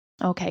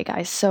Okay,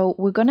 guys, so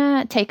we're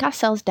gonna take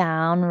ourselves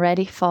down,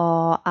 ready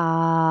for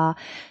our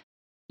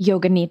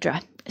Yoga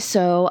Nidra.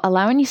 So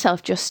allowing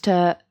yourself just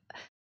to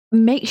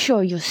make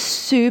sure you're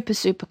super,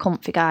 super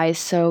comfy, guys.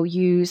 So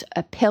use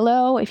a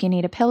pillow if you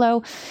need a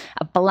pillow,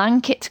 a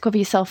blanket to cover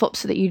yourself up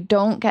so that you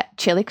don't get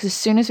chilly, because as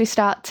soon as we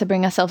start to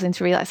bring ourselves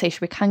into relaxation,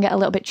 we can get a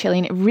little bit chilly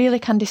and it really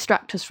can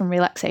distract us from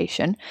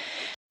relaxation.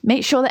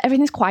 Make sure that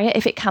everything's quiet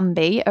if it can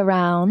be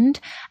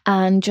around,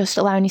 and just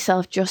allowing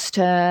yourself just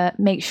to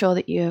make sure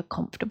that you're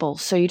comfortable.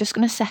 So you're just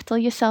going to settle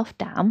yourself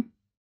down.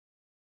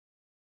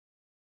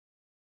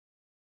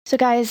 So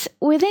guys,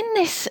 within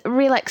this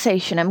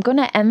relaxation, I'm going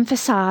to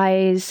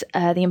emphasize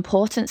the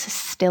importance of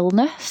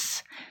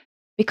stillness,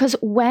 because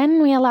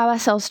when we allow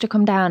ourselves to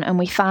come down and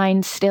we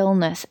find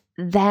stillness,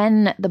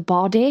 then the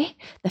body,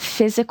 the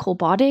physical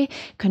body,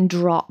 can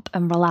drop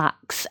and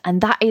relax.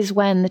 And that is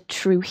when the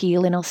true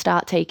healing will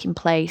start taking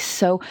place.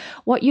 So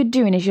what you're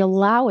doing is you're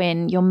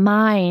allowing your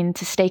mind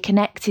to stay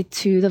connected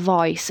to the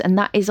voice. And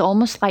that is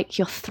almost like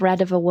your thread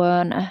of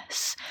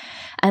awareness.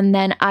 And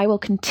then I will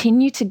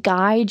continue to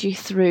guide you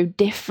through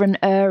different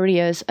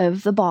areas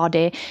of the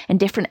body and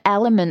different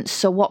elements.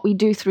 So what we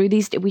do through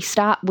these, we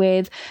start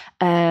with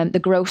the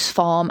gross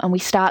form, and we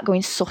start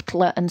going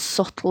subtler and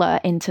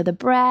subtler into the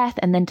breath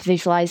and then to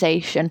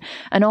visualization.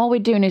 And all we're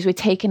doing is we're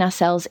taking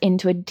ourselves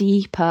into a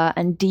deeper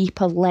and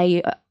deeper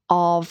layer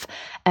of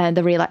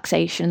the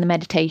relaxation and the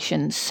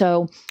meditation.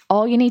 So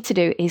all you need to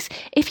do is,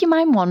 if your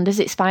mind wanders,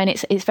 it's fine.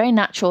 It's very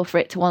natural for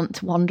it to want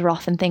to wander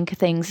off and think of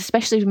things,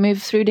 especially as we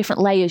move through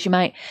different layers. You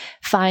might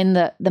find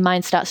that the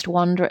mind starts to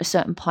wander at a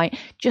certain point.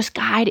 Just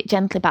guide it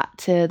gently back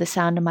to the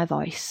sound of my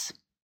voice.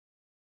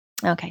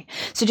 Okay,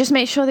 so just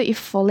make sure that you're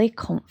fully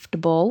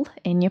comfortable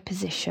in your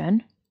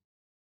position.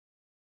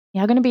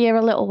 You're going to be here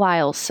a little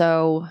while,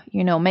 so,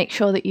 make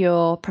sure that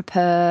you're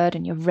prepared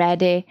and you're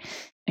ready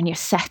and you're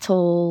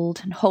settled,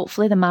 and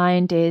hopefully the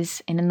mind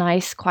is in a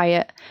nice,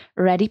 quiet,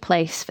 ready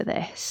place for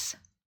this.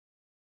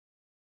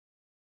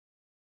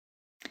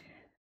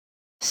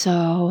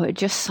 So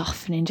just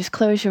softening, just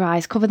close your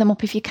eyes, cover them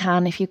up if you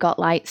can. If you've got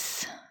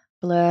lights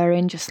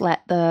blurring, just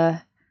let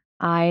the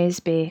eyes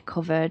be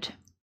covered.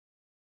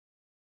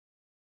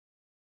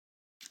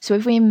 So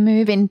if we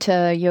move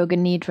into Yoga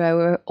Nidra,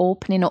 we're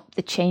opening up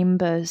the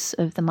chambers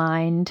of the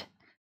mind.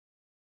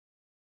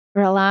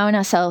 We're allowing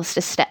ourselves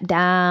to step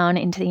down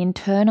into the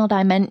internal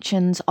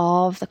dimensions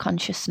of the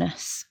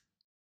consciousness.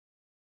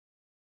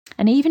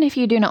 And even if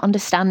you do not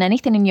understand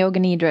anything in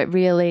Yoga Nidra, it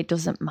really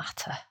doesn't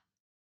matter.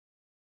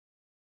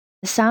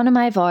 The sound of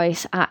my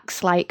voice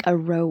acts like a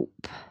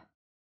rope.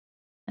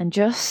 And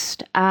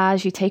just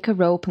as you take a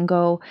rope and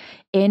go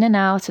in and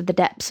out of the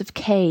depths of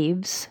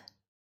caves,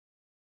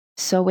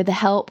 so with the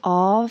help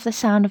of the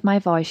sound of my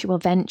voice, you will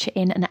venture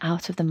in and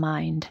out of the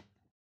mind.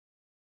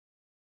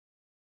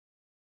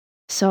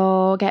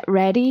 So get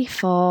ready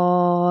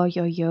for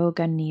your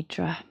Yoga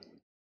Nidra.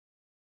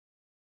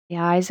 The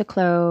eyes are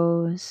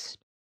closed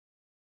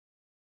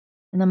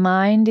and the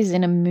mind is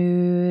in a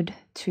mood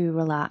to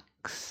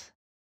relax.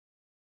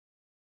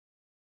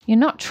 You're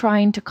not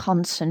trying to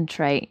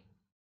concentrate.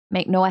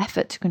 Make no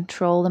effort to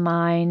control the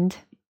mind.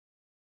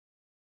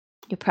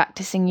 You're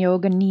practicing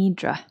Yoga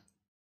Nidra.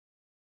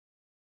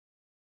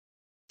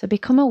 So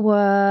become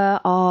aware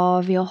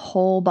of your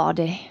whole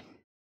body.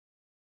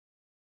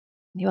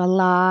 You are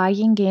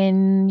lying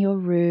in your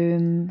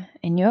room,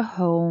 in your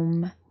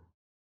home,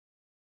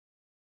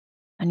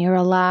 and you're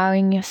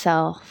allowing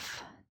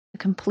yourself to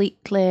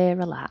completely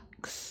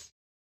relax.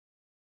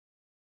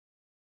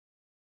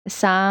 The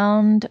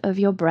sound of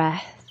your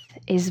breath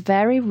is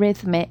very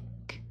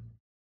rhythmic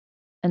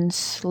and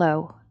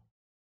slow.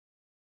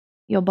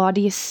 Your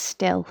body is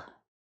still.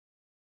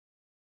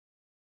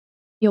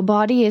 Your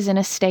body is in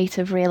a state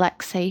of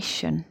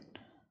relaxation.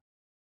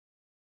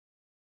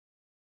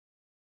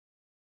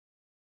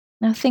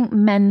 Now think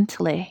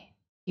mentally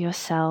to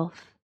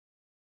yourself.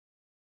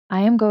 I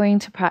am going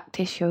to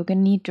practice Yoga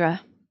Nidra.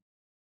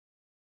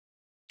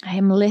 I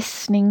am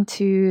listening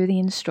to the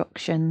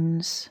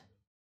instructions.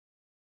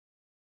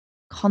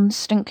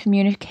 Constant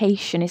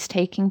communication is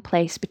taking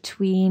place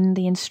between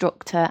the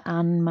instructor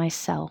and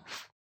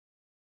myself.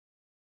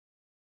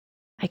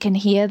 I can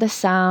hear the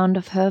sound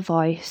of her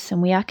voice,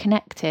 and we are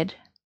connected.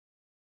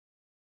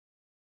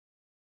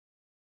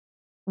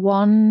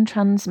 One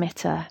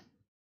transmitter,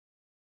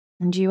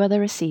 and you are the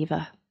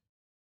receiver.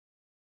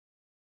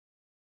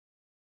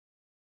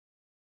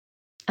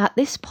 At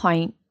this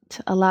point,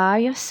 allow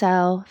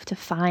yourself to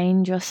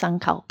find your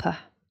Sankalpa.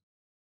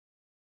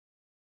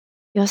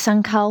 Your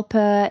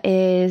Sankalpa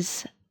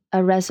is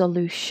a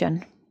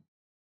resolution.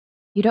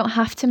 You don't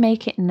have to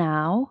make it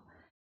now,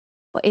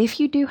 but if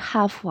you do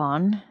have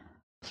one,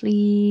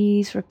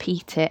 please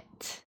repeat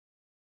it.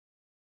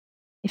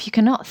 If you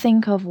cannot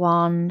think of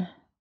one,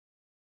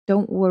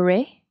 don't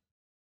worry.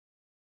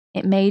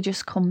 It may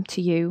just come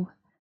to you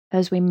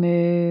as we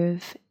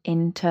move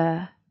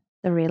into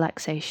the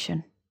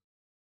relaxation.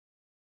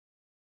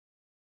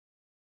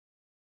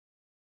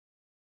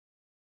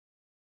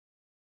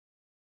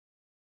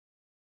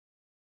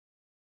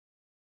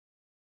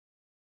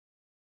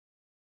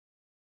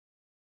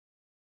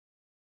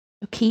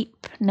 So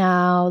keep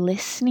now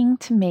listening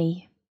to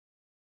me,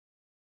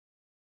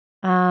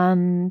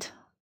 and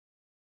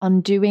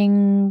on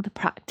doing the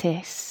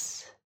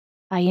practice,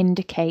 I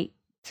indicate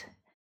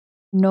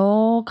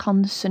no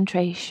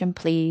concentration,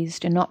 please.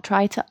 Do not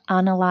try to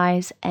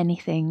analyze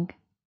anything.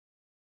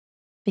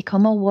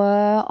 Become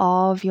aware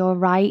of your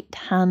right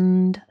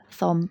hand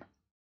thumb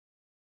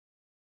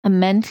and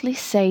mentally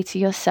say to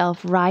yourself,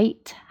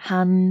 right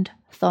hand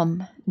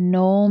thumb,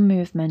 no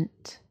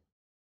movement.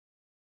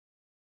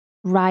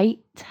 Right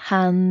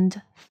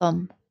hand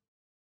thumb.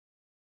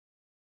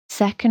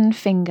 Second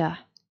finger.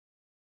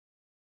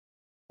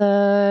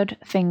 Third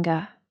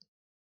finger.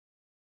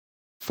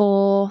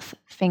 Fourth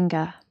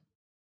finger.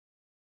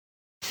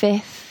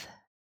 Fifth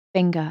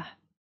finger.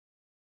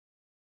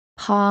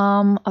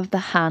 Palm of the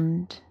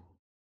hand.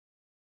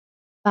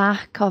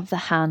 Back of the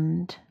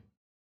hand.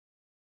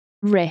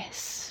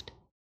 Wrist.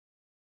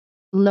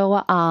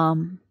 Lower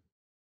arm.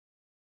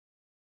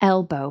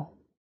 Elbow.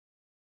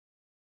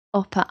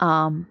 Upper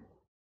arm.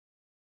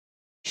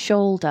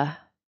 Shoulder.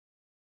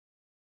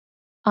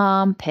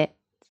 Armpit.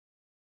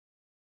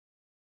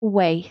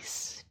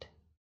 Waist.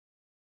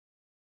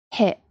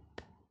 Hip.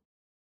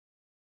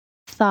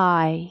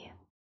 Thigh.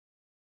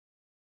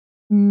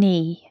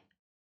 Knee.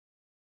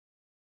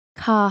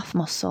 Calf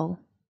muscle.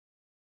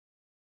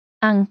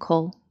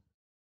 Ankle.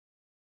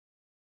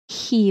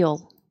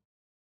 Heel.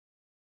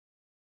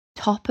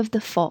 Top of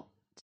the foot.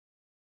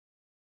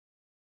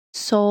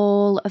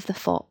 Sole of the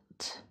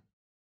foot.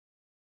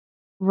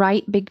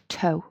 Right big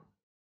toe.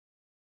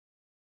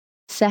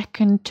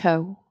 Second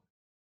toe.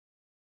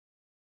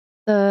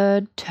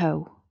 Third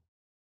toe.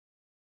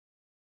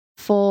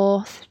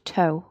 Fourth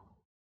toe.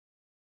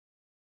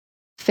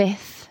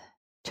 Fifth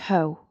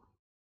toe.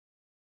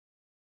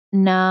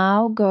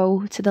 Now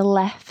go to the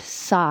left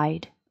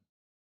side.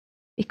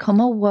 Become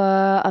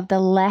aware of the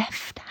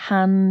left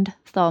hand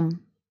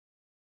thumb,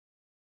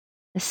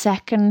 the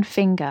second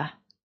finger,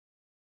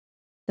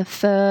 the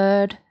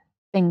third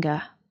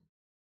finger,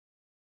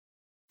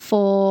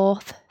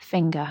 fourth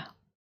finger,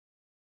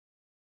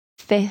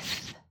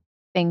 fifth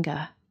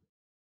finger,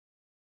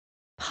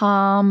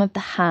 palm of the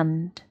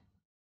hand,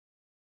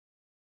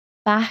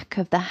 back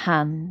of the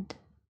hand,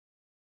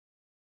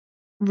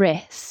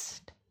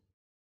 wrist,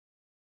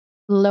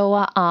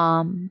 lower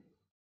arm,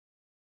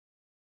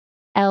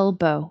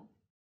 elbow,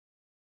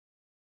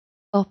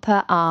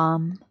 upper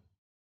arm,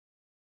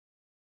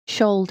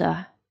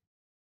 shoulder,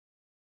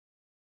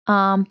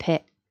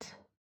 armpit,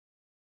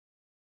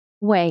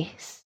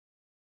 waist,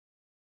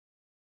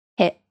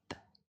 hip,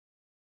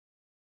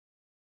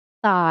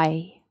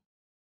 thigh,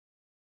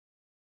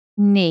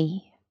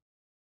 knee,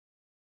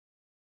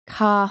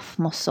 calf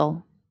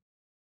muscle,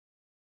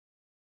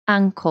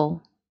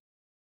 ankle,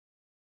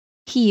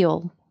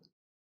 heel,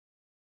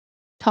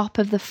 top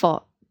of the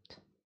foot,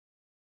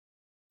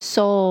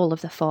 sole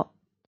of the foot,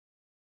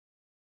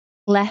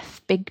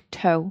 left big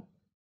toe,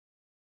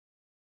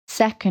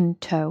 second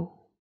toe,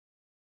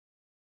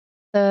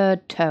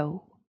 third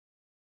toe,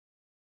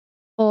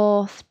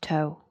 fourth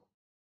toe,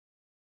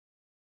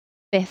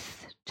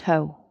 fifth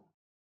toe.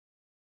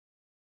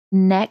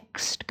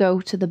 Next,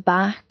 go to the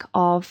back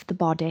of the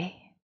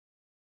body,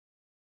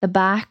 the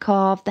back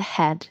of the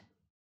head,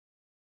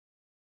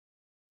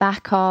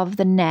 back of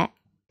the neck,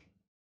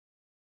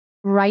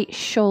 right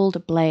shoulder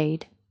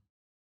blade,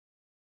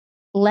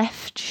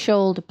 left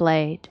shoulder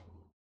blade,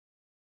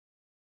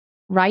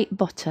 right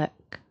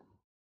buttock,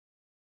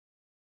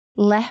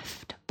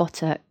 left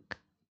buttock,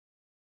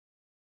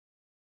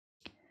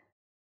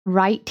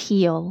 right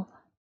heel,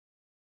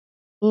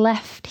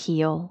 left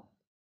heel.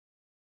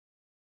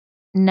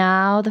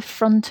 Now the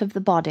front of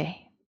the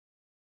body,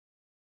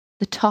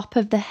 the top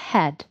of the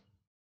head,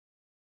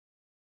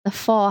 the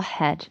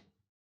forehead,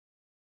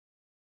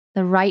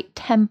 the right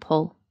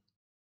temple,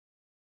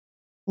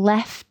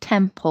 left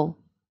temple,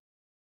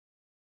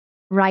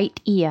 right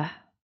ear,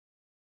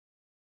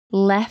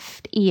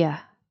 left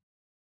ear,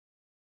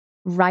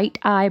 right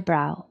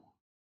eyebrow,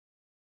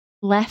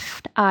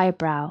 left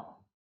eyebrow,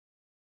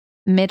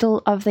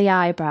 middle of the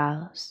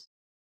eyebrows,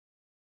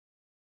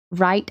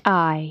 right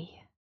eye,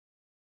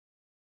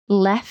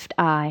 left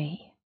eye,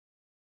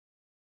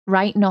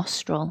 right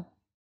nostril,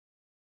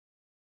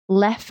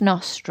 left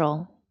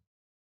nostril,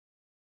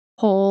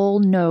 whole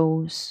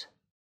nose,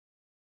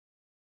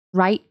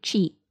 right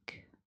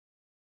cheek,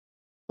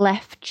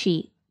 left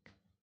cheek,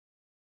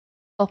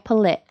 upper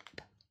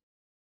lip,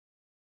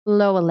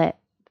 lower lip,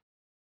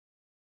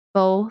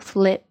 both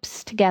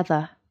lips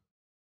together,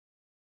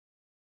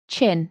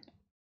 chin,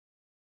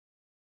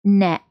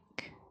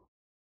 neck,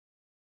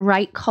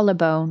 right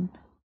collarbone,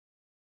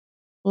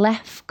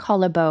 left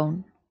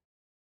collarbone,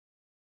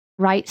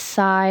 right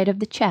side of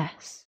the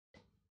chest,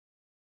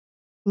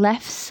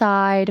 left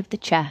side of the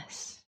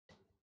chest,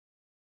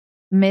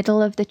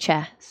 middle of the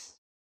chest,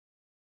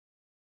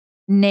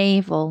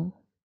 navel,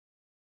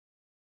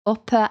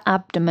 upper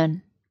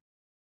abdomen,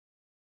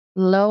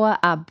 lower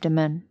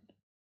abdomen,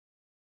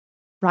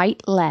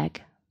 right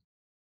leg,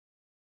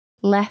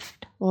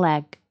 left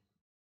leg,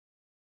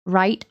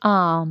 right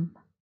arm,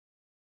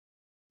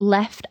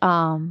 left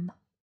arm,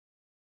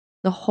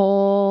 the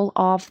whole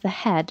of the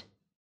head,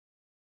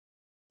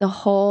 the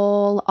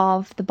whole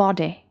of the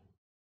body,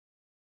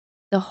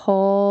 the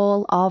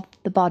whole of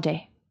the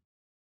body,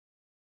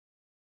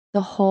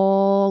 the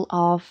whole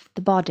of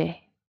the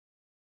body.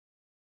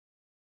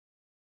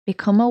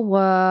 Become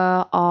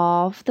aware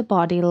of the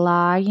body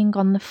lying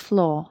on the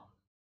floor.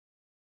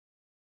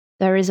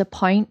 There is a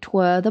point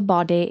where the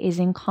body is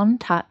in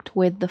contact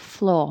with the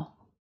floor.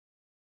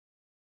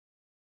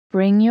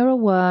 Bring your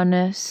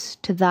awareness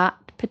to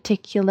that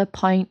particular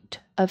point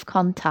of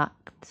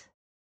contact.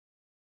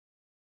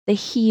 The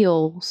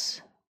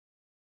heels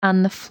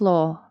and the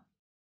floor.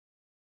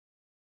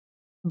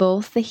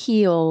 Both the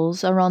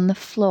heels are on the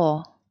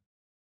floor,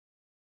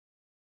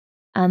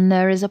 and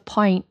there is a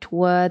point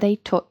where they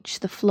touch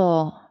the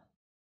floor.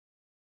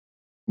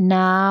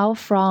 Now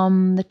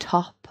from the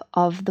top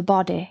of the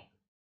body,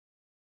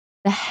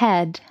 the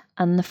head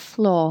and the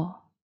floor,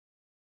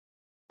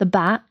 the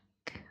back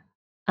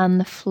and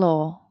the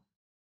floor,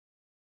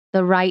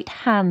 the right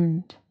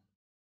hand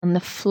and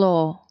the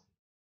floor,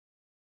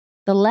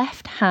 the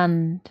left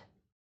hand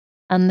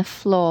and the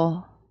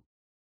floor,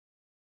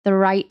 the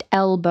right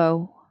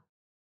elbow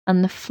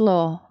and the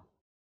floor,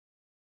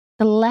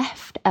 the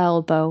left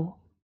elbow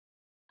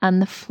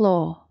and the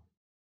floor,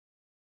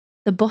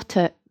 the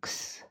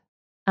buttocks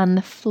and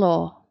the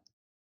floor,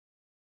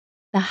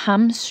 the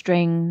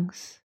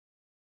hamstrings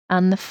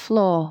and the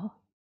floor,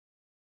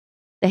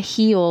 the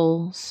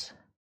heels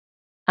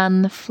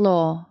and the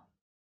floor.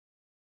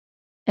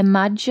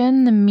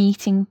 Imagine the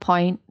meeting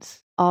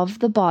points of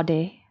the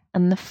body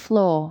and the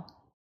floor,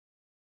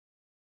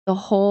 the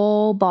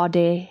whole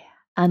body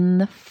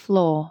and the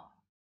floor.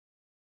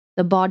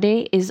 The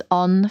body is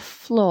on the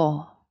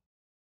floor.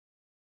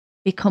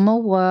 Become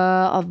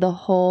aware of the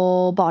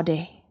whole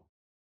body.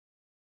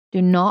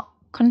 Do not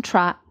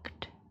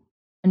contract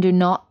and do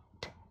not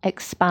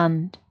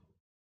expand.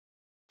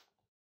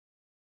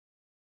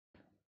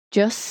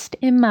 Just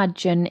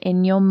imagine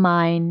in your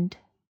mind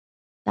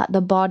that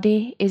the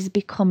body is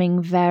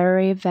becoming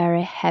very,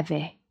 very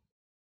heavy.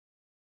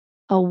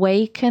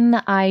 Awaken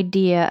the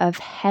idea of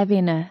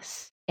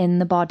heaviness in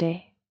the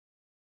body.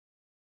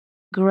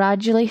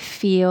 Gradually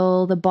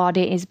feel the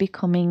body is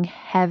becoming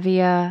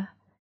heavier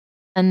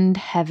and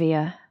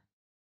heavier.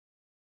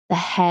 The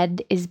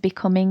head is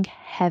becoming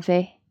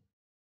heavy.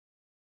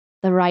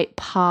 The right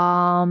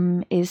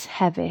palm is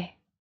heavy.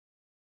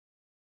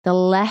 The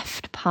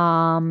left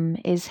palm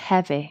is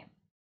heavy.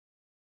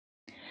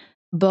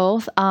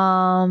 Both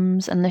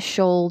arms and the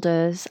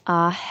shoulders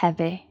are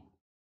heavy.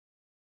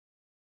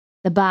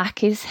 The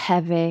back is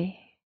heavy.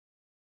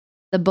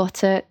 The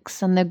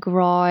buttocks and the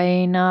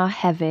groin are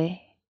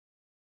heavy.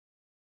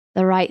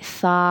 The right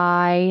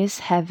thigh is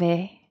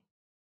heavy.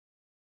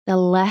 The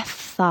left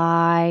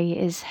thigh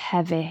is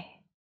heavy.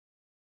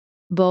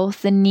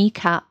 Both the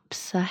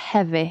kneecaps are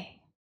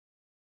heavy.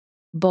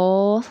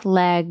 Both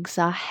legs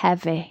are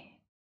heavy.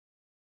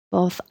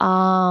 Both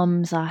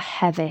arms are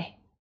heavy.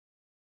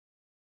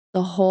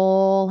 The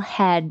whole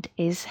head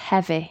is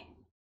heavy.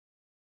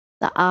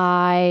 The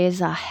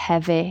eyes are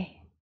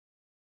heavy.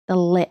 The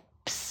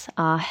lips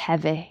are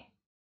heavy.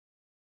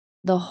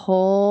 The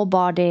whole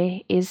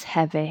body is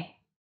heavy.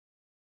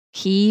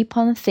 Keep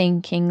on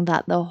thinking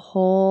that the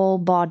whole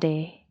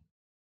body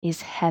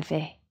is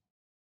heavy.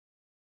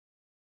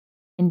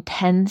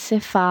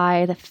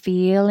 Intensify the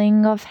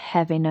feeling of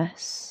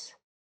heaviness.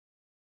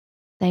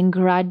 Then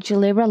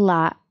gradually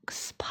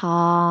relax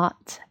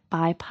part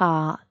by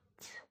part.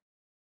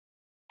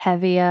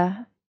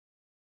 Heavier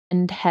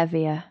and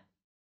heavier.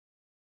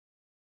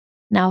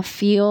 Now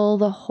feel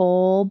the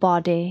whole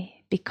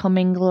body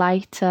becoming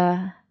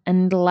lighter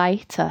and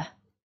lighter.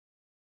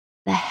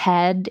 The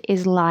head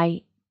is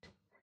light,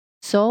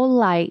 so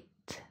light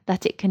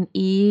that it can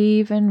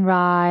even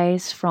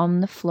rise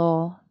from the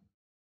floor.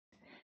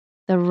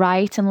 The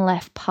right and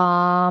left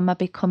palm are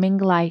becoming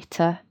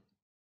lighter.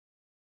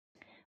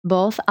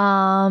 Both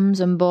arms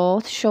and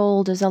both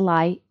shoulders are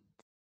light.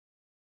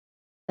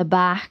 The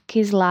back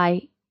is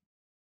light.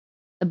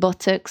 The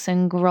buttocks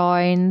and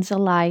groins are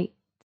light.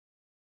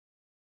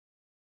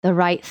 The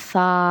right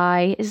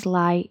thigh is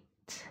light.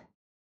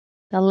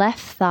 The left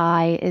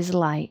thigh is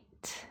light.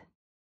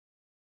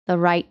 The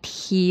right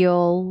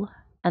heel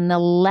and the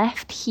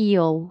left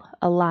heel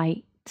are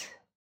light.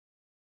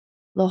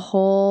 The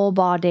whole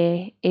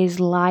body is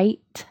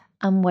light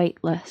and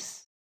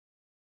weightless.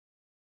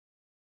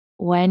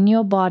 When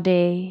your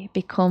body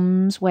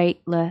becomes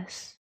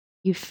weightless,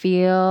 you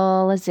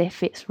feel as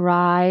if it's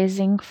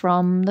rising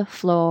from the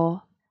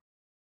floor,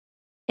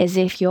 as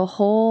if your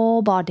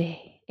whole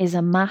body is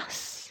a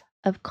mass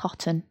of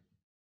cotton.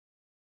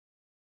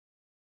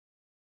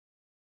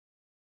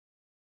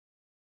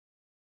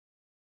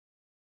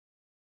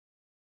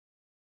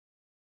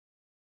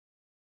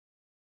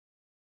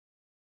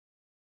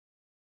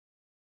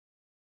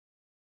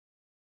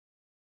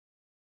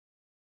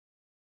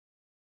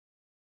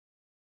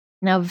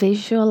 Now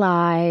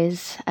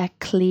visualize a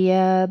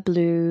clear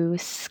blue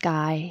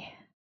sky.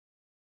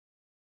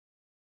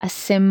 a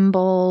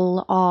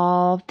symbol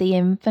of the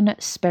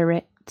infinite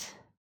spirit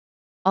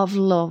of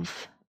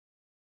love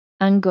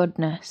and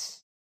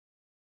goodness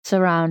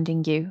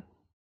surrounding you.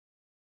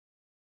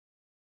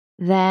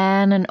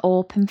 Then an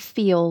open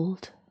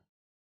field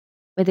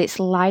with its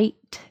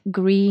light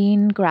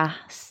green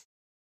grass.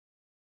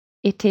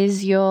 It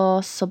is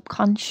your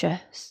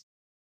subconscious.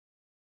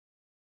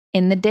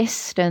 In the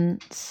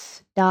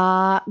distance,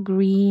 dark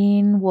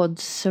green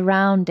woods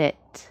surround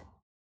it.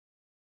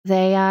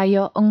 They are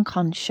your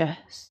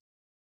unconscious.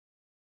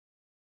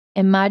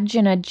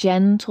 Imagine a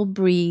gentle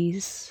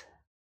breeze,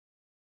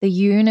 the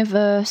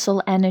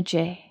universal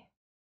energy,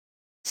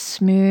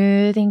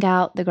 smoothing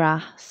out the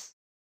grass,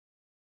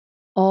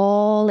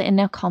 all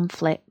inner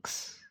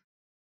conflicts,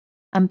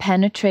 and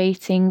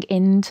penetrating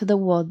into the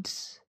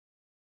woods,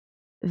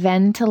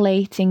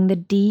 ventilating the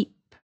deep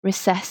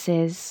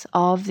recesses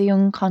of the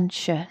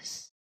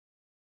unconscious,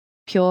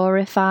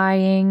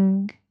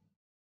 purifying.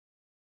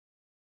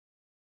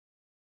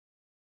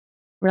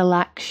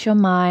 Relax your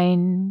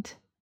mind.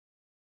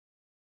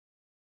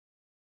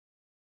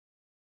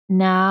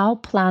 Now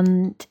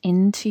plant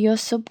into your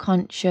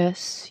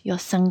subconscious your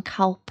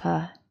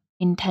sankalpa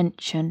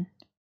intention.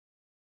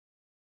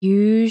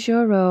 Use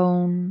your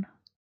own,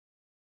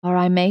 or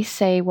I may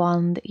say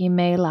one that you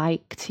may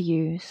like to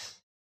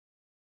use.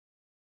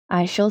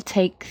 I shall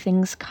take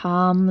things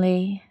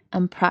calmly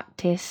and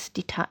practice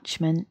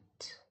detachment.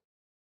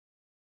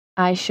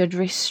 I should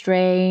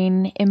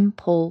restrain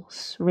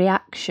impulse,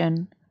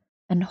 reaction,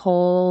 and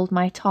hold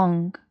my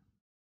tongue.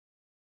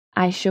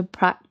 I should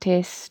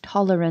practice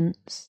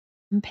tolerance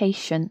and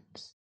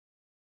patience,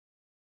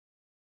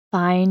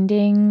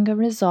 finding a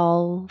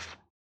resolve,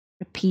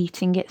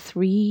 repeating it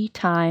 3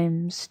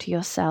 times to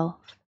yourself.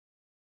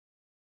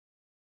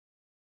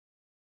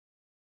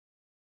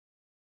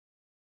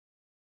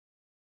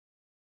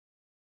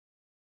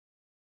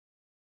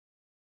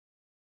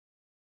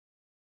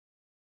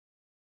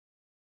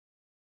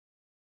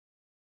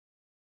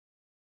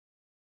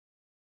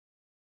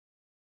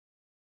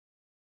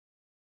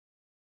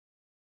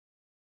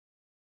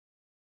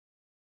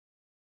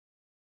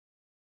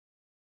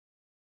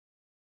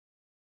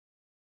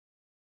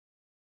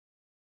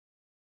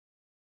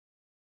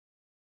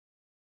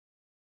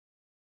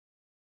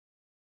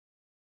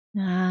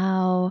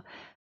 Now,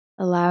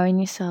 allowing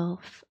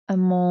yourself a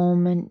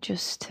moment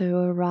just to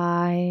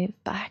arrive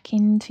back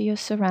into your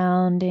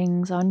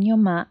surroundings on your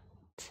mat,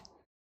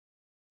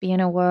 being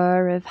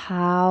aware of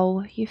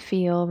how you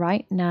feel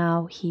right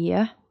now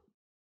here,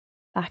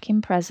 back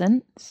in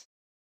presence,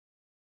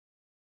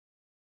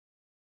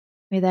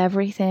 with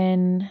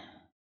everything,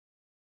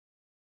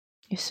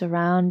 your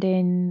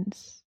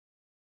surroundings,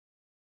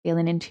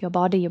 feeling into your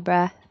body, your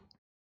breath.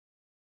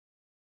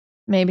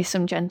 Maybe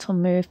some gentle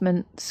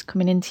movements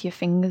coming into your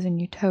fingers and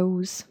your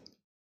toes.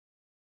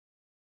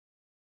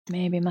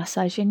 Maybe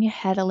massaging your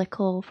head a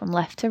little from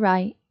left to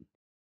right.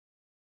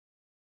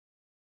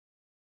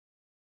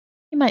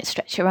 You might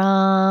stretch your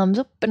arms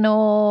up and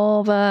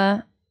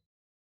over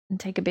and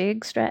take a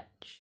big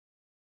stretch.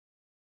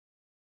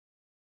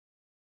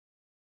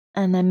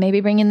 And then maybe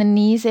bringing the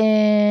knees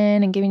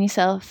in and giving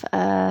yourself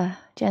a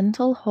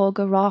gentle hug,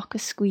 a rock, a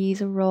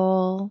squeeze, a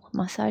roll,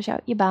 massage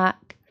out your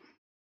back.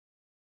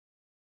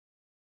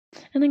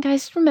 And then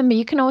guys, remember,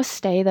 you can always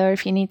stay there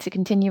if you need to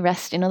continue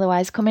resting.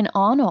 Otherwise, coming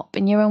on up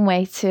in your own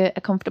way to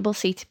a comfortable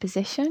seated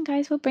position.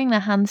 Guys, we'll bring the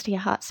hands to your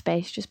heart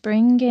space. Just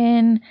bring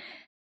in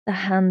the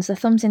hands, the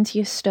thumbs into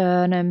your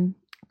sternum,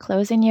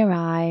 closing your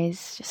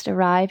eyes, just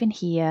arriving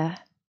here.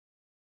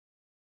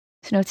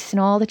 Just noticing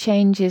all the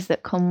changes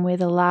that come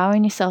with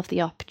allowing yourself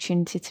the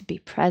opportunity to be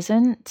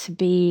present, to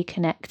be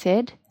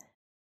connected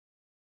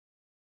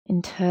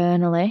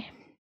internally.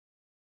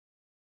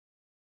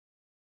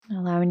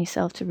 Allowing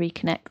yourself to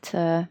reconnect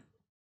to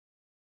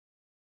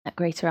that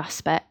greater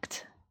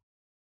aspect,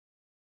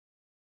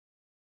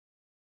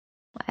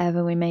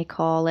 whatever we may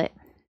call it,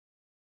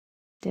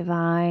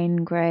 divine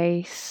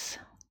grace.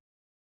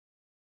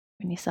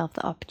 Giving yourself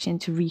the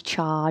opportunity to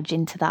recharge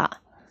into that,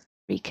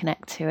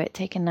 reconnect to it.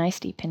 Take a nice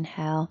deep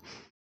inhale.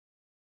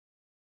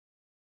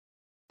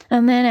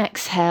 And then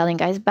exhaling,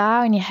 guys,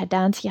 bowing your head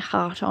down to your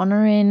heart,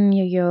 honouring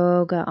your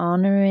yoga,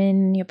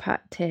 honouring your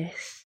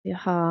practice, your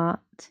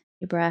heart,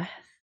 your breath,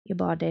 your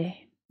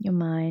body, your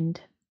mind.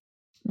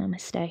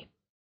 Namaste.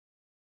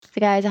 So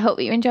guys, I hope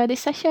that you enjoyed this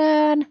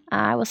session.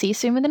 I will see you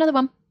soon with another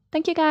one.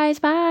 Thank you guys.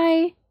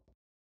 Bye.